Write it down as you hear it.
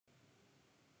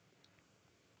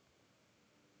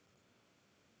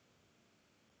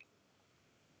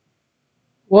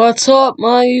What's up,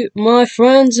 my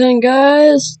friends and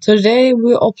guys? Today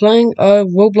we are playing a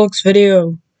Roblox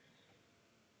video.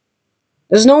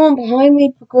 There's no one behind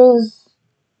me because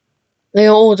they're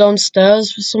all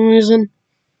downstairs for some reason,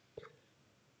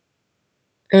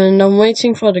 and I'm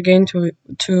waiting for the game to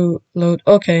load.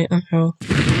 Okay, I'm here.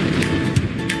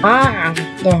 Ah,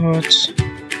 that hurts.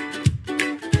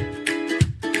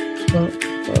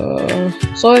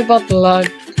 Sorry about the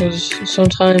lag, because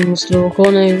sometimes the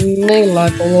recording may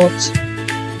lag a lot.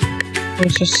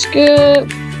 Let's just skip.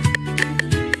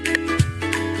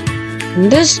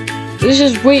 This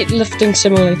is weightlifting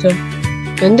simulator.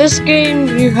 In this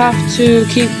game, you have to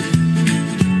keep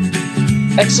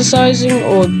exercising,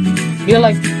 or you're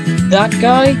like that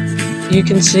guy you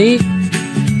can see.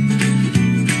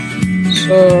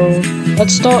 So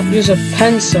let's start use a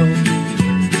pencil.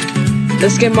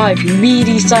 Let's get my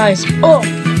meaty size. Oh,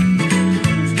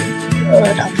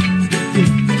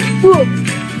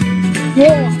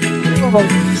 yeah.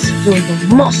 Doing the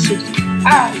muscles.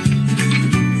 Ah.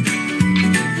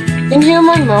 Can you hear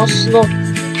my mouse? Look.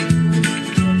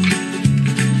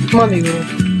 Come on, people.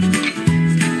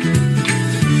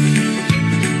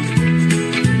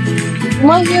 You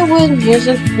might hear weird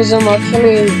music because I'm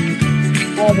actually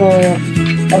have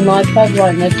an iPad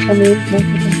right next to me.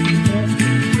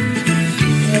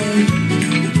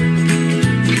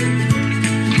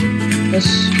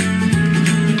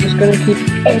 Just gonna keep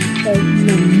everything.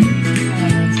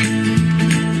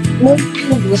 Most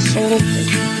of the sort of thing.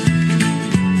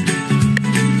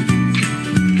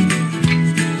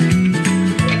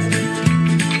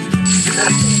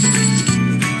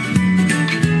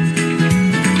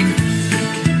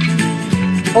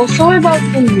 Oh, sorry about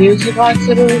the music I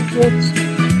said it's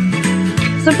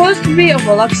supposed to be a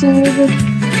relaxing music.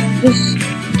 Just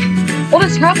what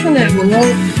is happening, you know?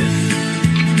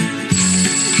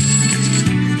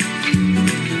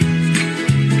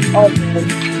 Oh man.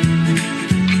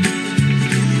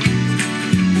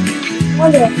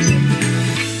 What else?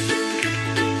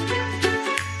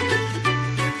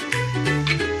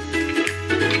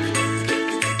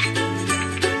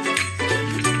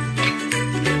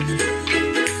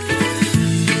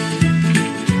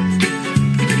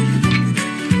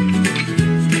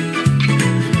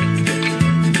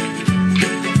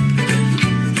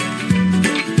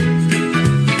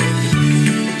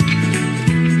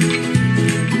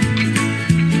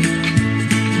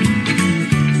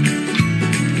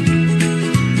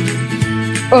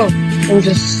 Oh, I'm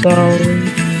just sorry.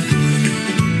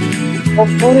 Oh,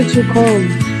 42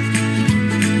 coins.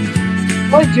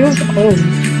 Why do you have the coins?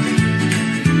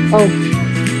 Oh.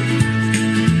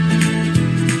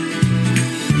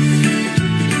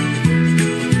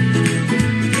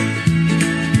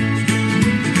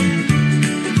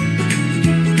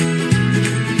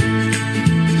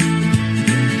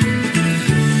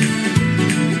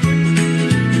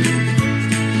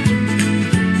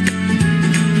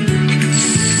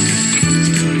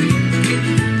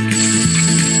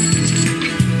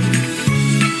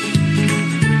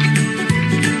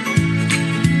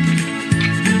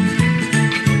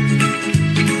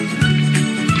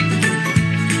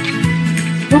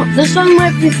 This one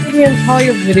might be for the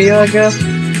entire video, I guess.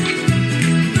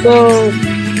 So,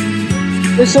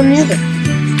 there's some music.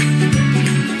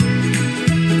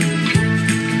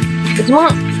 It's my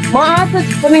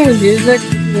iPad's putting the music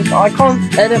because I can't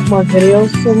edit my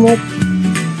videos so much.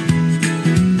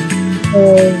 So,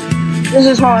 this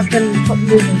is how I can put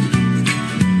music.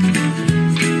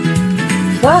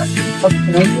 Is that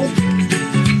okay?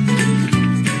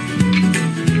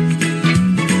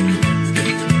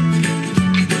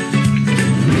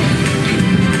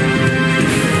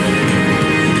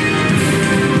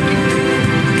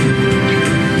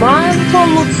 My avatar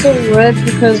looks so red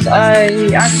because I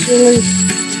actually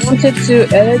wanted to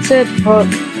edit it, but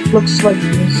it looks like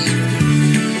this.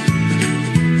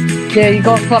 Yeah, you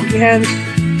gotta clap your hands.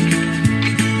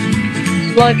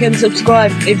 Like and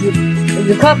subscribe. If you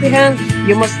clap your hands,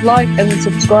 you must like and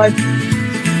subscribe.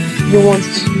 You want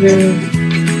to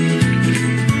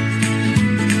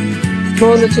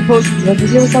know that to post the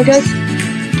videos, I guess.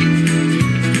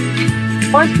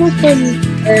 I put a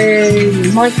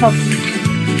Minecraft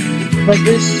like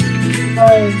this, I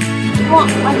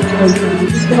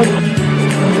don't know.